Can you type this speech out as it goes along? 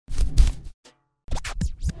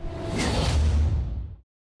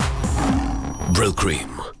Brill Cream.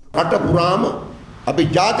 රට පුරාම අපි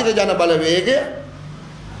ජාතික ජන බලවේගය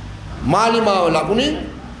මාලිමාව ලකුණින්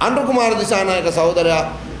අනුර කුමාර දිසානායක සහෝදරයා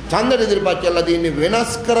ඡන්දෙ ඉදිරිපත් කළා තියෙන්නේ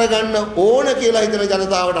වෙනස් කරගන්න ඕන කියලා හිතන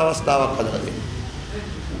ජනතාවට අවස්ථාවක් හදලා දෙන්න.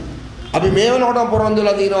 අපි මේ වෙනකොටම පොරොන්දු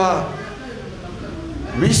වෙලා තිනවා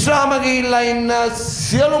විශ්‍රාම ගිහිල්ලා ඉන්න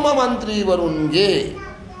සියලුම മന്ത്രിවරුන්ගේ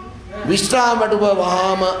විශ්‍රාමයට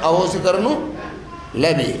වහාම අවශ්‍ය කරනු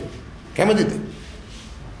ලැබේ. කැමතිද?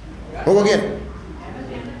 ඔබ කියන්නේ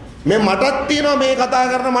මේ මටත් තියෙනවා මේ කතා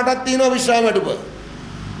කරන මටත් තියෙනවා විශ්‍රාමයට උප.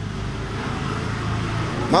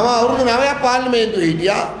 මම අවුරුදු 9ක් පාර්ලිමේන්තුවේ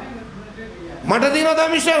හිටියා. මට තියෙනවා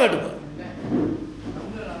තමයි විශ්‍රාමයට උප.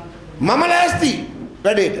 මම ලෑස්ති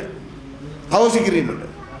වැඩේට. අවශ්‍ය කිරින්නට.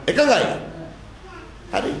 එකගයි.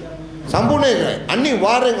 හරි. සම්පූර්ණ එකයි.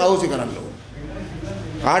 අනිවාර්යෙන් අවශ්‍ය කරන්න ඕන.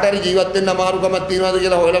 කාට හරි ජීවත් වෙන්න අමාරුකමක් තියනවාද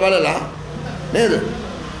කියලා හොයලා බලලා නේද?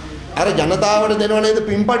 අර ජනතාවට දෙනව නේද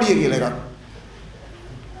පින්පඩිය කියලා එකක්.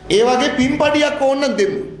 ඒ වගේ පින්පඩියක් ඕන නම්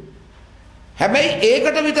දෙමු. හැබැයි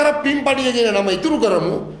ඒකට විතර පින්පඩිය කියන නම ඉතුරු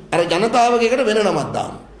කරමු. අර ජනතාවගේ එකට වෙන නමක්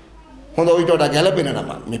දාමු. හොඳ ඔයිට වඩා ගැළපෙන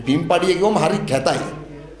නමක්. මේ පින්පඩිය කිව්වම හරි කැතයි.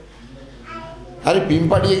 හරි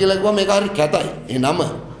පින්පඩිය කියලා කිව්වම මේක හරි කැතයි. ඒ නම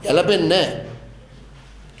ගැළපෙන්නේ නැහැ.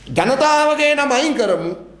 ජනතාවගේ නම අයින්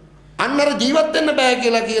කරමු. අන්නර ජීවත් වෙන්න බෑ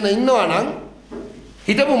කියලා කියන ඉන්නවා නම්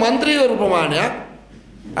හිටපු മന്ത്രിවරු ප්‍රමාණයක්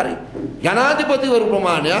හරි ජනාධිපතිවරු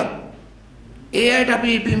ප්‍රමාණයක් ඒ ඇයිට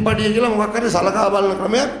අපි පින්පඩිය කියලා මොකක් හරි සලකා බලන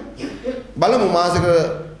ක්‍රමයක් බලමු මාසෙක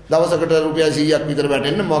දවසකට රුපියල් 100ක් විතර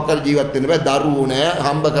වැටෙන්න මොකක් හරි ජීවත් වෙන්න බෑ දරුවෝ නෑ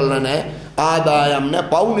හම්බ කරලා නෑ ආදායම් නෑ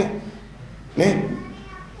පවුනේ නේ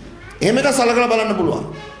එහෙම එක සලකලා බලන්න පුළුවන්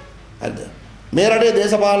හරිද මේ රටේ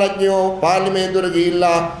දේශපාලඥයෝ පාර්ලිමේන්තුවට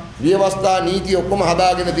ගිහිල්ලා ව්‍යවස්ථා නීති ඔක්කොම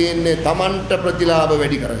හදාගෙන තියෙන්නේ Tamanට ප්‍රතිලාභ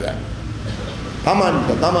වැඩි කරගන්න.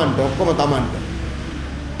 Tamanට ඔක්කොම Tamanට.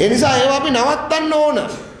 ඒ නිසා ඒවා අපි නවත්තන්න ඕන.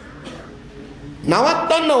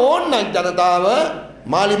 නවත්තන්න ඕන නම් ජනතාව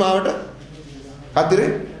මාලිමාවට කතරේ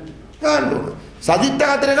ගන්න ඕන. සදිත්ත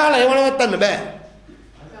කතරේ ගහලා ඒව නවත්තන්න බෑ.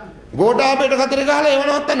 ගෝඨාභයට කතරේ ගහලා ඒව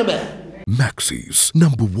නවත්තන්න බෑ. Maxis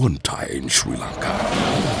 #1 tie in Sri Lanka.